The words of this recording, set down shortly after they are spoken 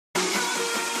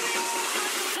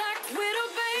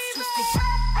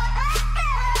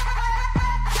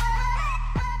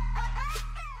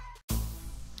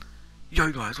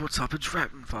Yo guys, what's up? It's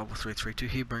Ratven 54332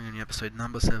 here, bringing you episode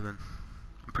number 7.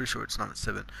 I'm pretty sure it's number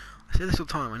 7. I say this all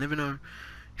the time, I never know,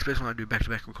 especially when I do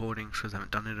back-to-back recordings, because I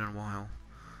haven't done it in a while.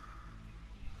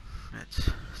 It's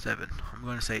 7. I'm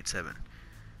going to say it's 7.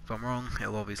 If I'm wrong,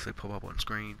 it'll obviously pop up on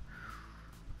screen,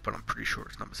 but I'm pretty sure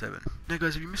it's number 7. Now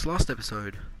guys, if you missed last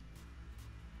episode,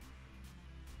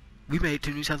 we made it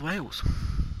to New South Wales.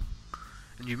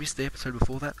 And you missed the episode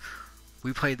before that,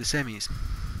 we played the semis.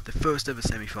 The first ever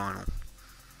semi-final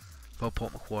for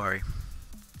Port Macquarie.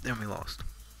 Then we lost.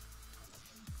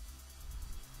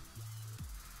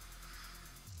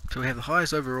 So we have the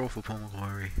highest overall for Port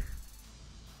Macquarie.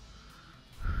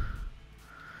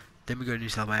 Then we go to New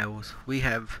South Wales. We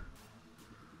have...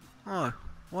 Oh,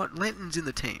 what? Lenton's in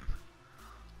the team.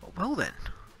 Well then.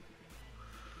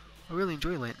 I really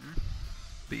enjoy Lenton.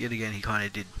 But yet again, he kind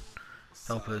of did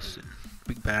help us in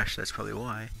Big Bash, that's probably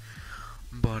why.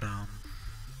 But,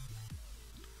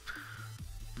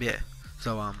 yeah,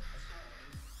 so,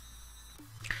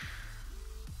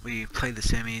 we played the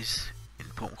semis in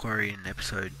Port Macquarie in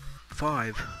episode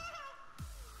 5,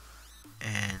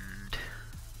 and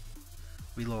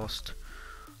we lost.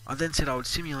 I then said I would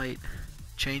simulate,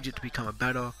 change it to become a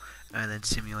batter, and then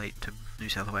simulate to New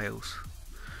South Wales.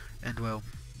 And, well,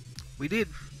 we did.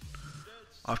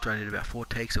 After I did about 4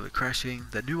 takes of it crashing,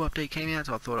 the new update came out,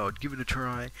 so I thought I would give it a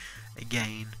try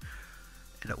again,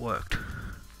 and it worked.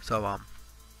 So,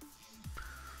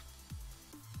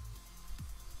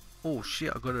 oh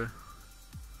shit, I gotta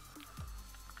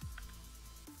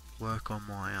work on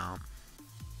my,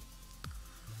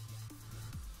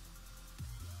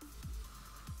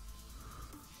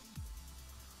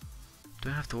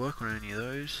 don't have to work on any of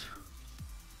those,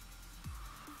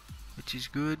 which is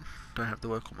good. Don't have to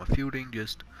work on my fielding,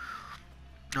 just...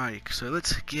 Alright, so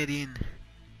let's get in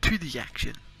to the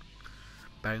action.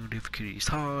 Batting difficulty is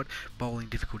hard, bowling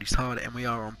difficulty is hard, and we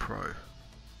are on Pro.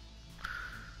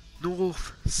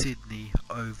 North Sydney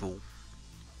Oval.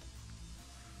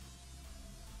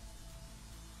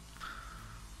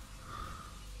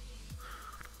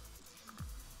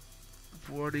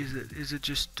 What is it? Is it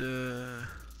just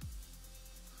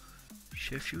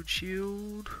Sheffield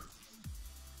Shield?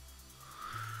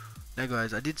 Now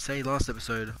guys, I did say last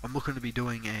episode I'm looking to be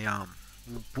doing a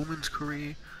women's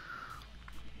career.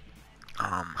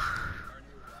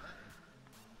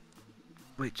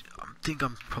 Which I think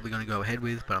I'm probably going to go ahead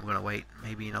with, but I'm going to wait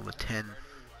maybe another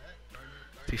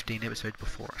 10-15 episodes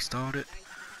before I start it.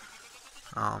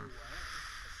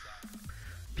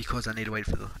 Because I need to wait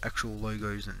for the actual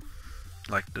logos and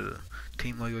like the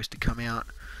team logos to come out.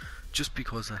 Just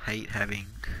because I hate having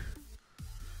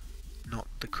not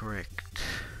the correct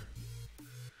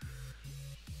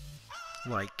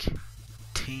like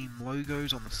team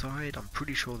logos on the side. I'm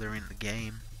pretty sure they're in the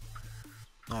game.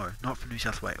 No, not for New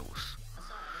South Wales.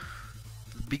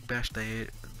 The Big Bash there,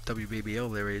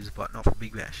 WBBL there is, but not for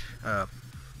Big Bash,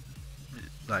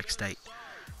 like state.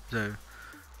 So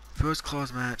first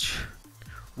class match,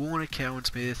 Warner, Cowan,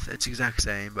 Smith, it's exact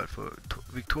same, but for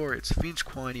Victoria it's Finch,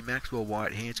 Quiney, Maxwell,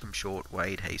 White, Hanscom, Short,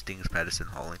 Wade, Hastings, Patterson,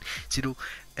 Holland, Siddle,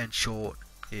 and Short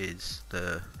is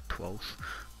the 12th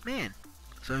man.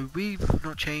 So we've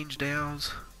not changed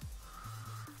ours.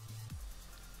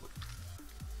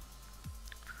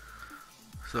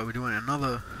 So we're doing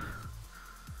another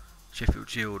Sheffield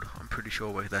Shield, I'm pretty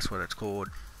sure that's what it's called.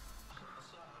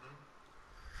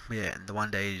 Yeah, and the One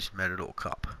Days Matador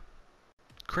Cup.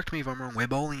 Correct me if I'm wrong, we're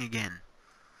bowling again.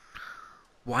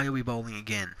 Why are we bowling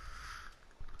again?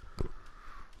 We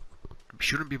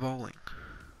shouldn't be bowling.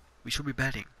 We should be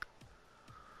batting.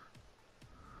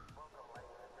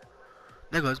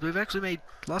 Now guys, we've actually made,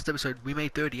 last episode we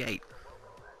made 38.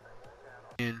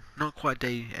 And not quite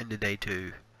end of day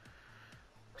 2.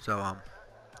 So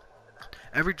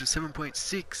average of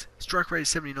 7.6, strike rate is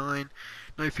 79,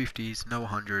 no 50s, no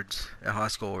 100s, our high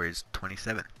score is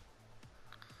 27.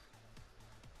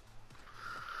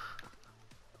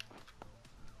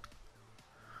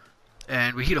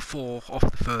 And we hit a 4 off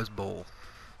the first ball.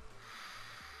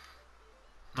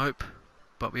 Nope,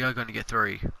 but we are going to get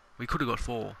 3. We could have got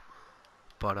 4.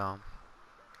 But,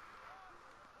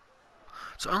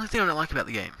 so the only thing I don't like about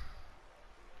the game.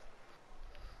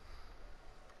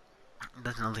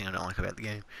 That's another thing I don't like about the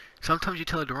game. Sometimes you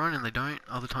tell it to run and they don't.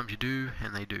 Other times you do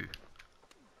and they do.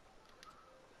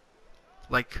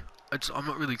 Like, I'm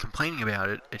not really complaining about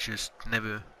it. It's just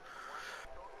never...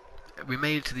 We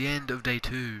made it to the end of day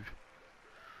 2.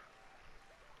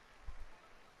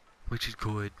 Which is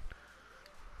good.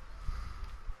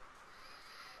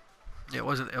 It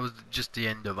wasn't. It was just the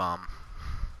end of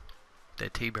their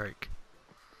tea break.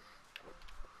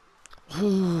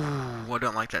 Ooh, I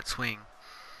don't like that swing.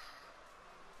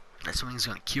 that swing's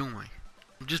gonna kill me.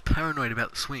 I'm just paranoid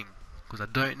about the swing, because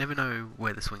I never know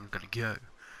where the swing's gonna go,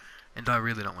 and I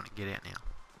really don't want to get out now.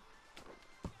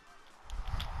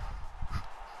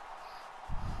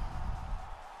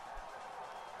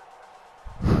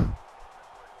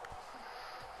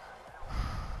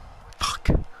 Fuck.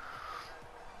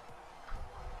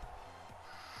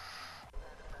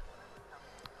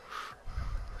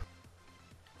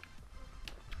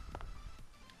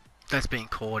 That's being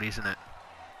caught, isn't it?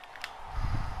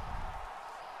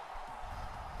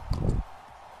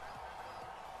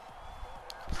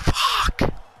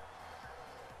 Fuck!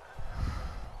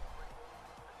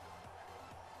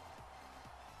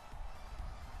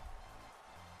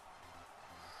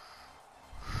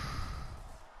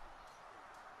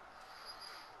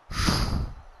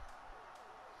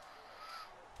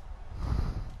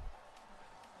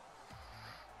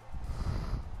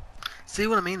 See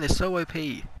what I mean? They're so OP.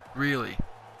 Really.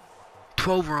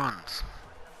 12 runs.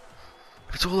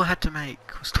 That's all I had to make,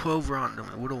 was 12 runs and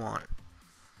we would have won.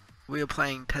 We are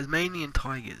playing Tasmanian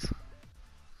Tigers.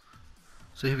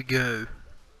 So here we go.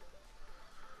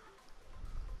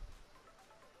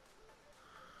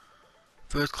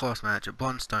 First class match at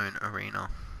Blundstone Arena.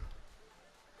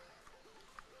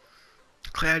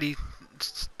 Cloudy,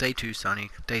 it's day 2 sunny,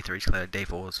 day 3's cloudy, day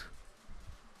 4's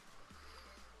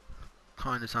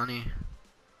kinda sunny,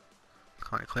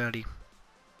 kinda cloudy.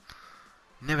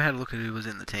 Never had a look at who was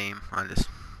in the team. I just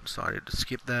decided to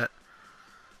skip that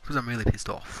because I'm really pissed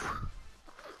off.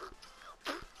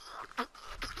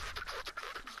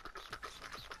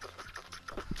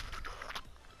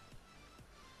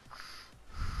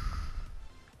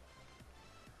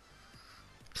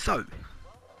 So,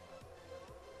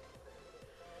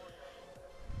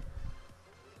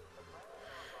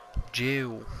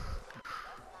 Jill.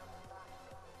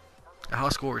 The high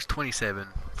score is 27,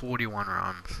 41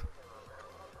 runs.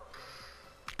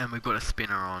 And we've got a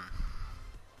spinner on,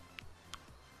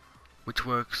 which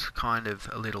works kind of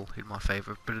a little in my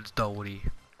favour, but it's Doherty.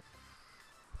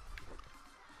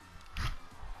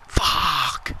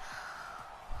 Fuck!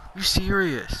 You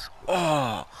serious?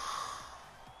 Oh!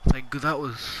 Thank God that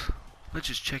was... Let's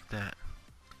just check that.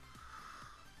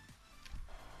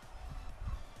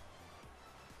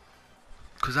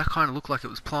 Because that kind of looked like it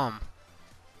was plumb.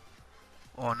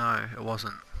 Oh no, it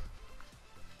wasn't.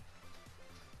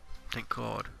 Thank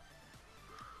God.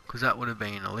 Because that would have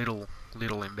been a little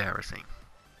embarrassing.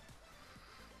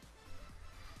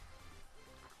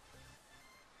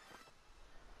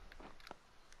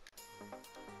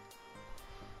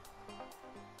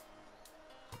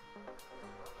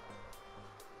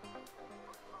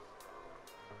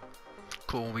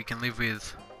 Cool, we can live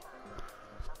with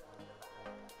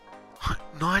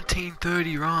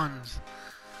 1930 runs.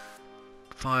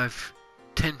 10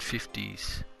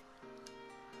 50s.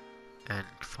 And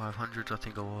 500s I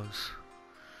think it was.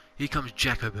 Here comes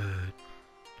Jacobird.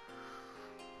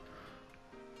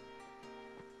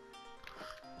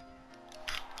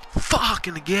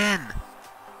 Fucking again!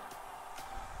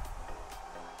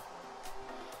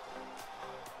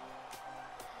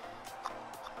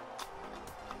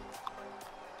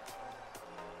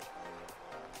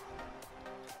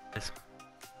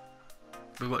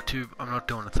 We've got 2, I'm not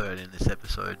doing a third in this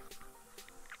episode.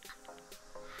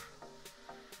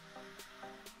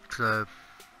 So,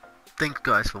 thanks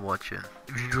guys for watching.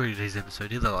 If you enjoyed today's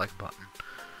episode, hit the like button.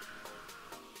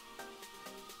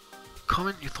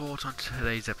 Comment your thoughts on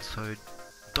today's episode.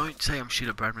 Don't say I'm shit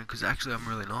at Bradman, because actually I'm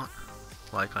really not.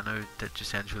 Like, I know that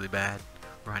just sounds really bad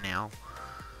right now,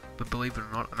 but believe it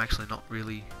or not, I'm actually not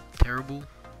really terrible.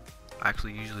 I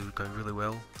actually usually would go really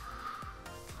well.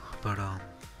 But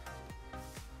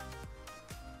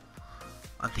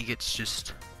I think it's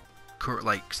just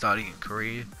like starting a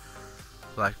career.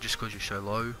 Like, just because you're so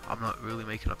low, I'm not really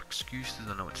making up excuses.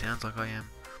 I know it sounds like I am,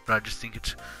 but I just think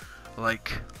it's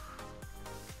like,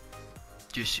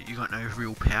 just you got no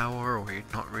real power, or you're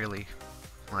not really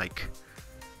like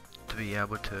to be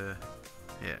able to,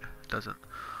 yeah, it doesn't.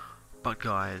 But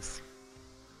guys,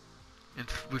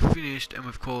 we've finished and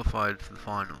we've qualified for the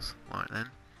finals. Alright then.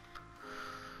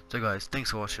 So guys,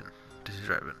 thanks for watching. This is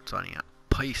Ratven signing out.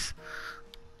 Peace.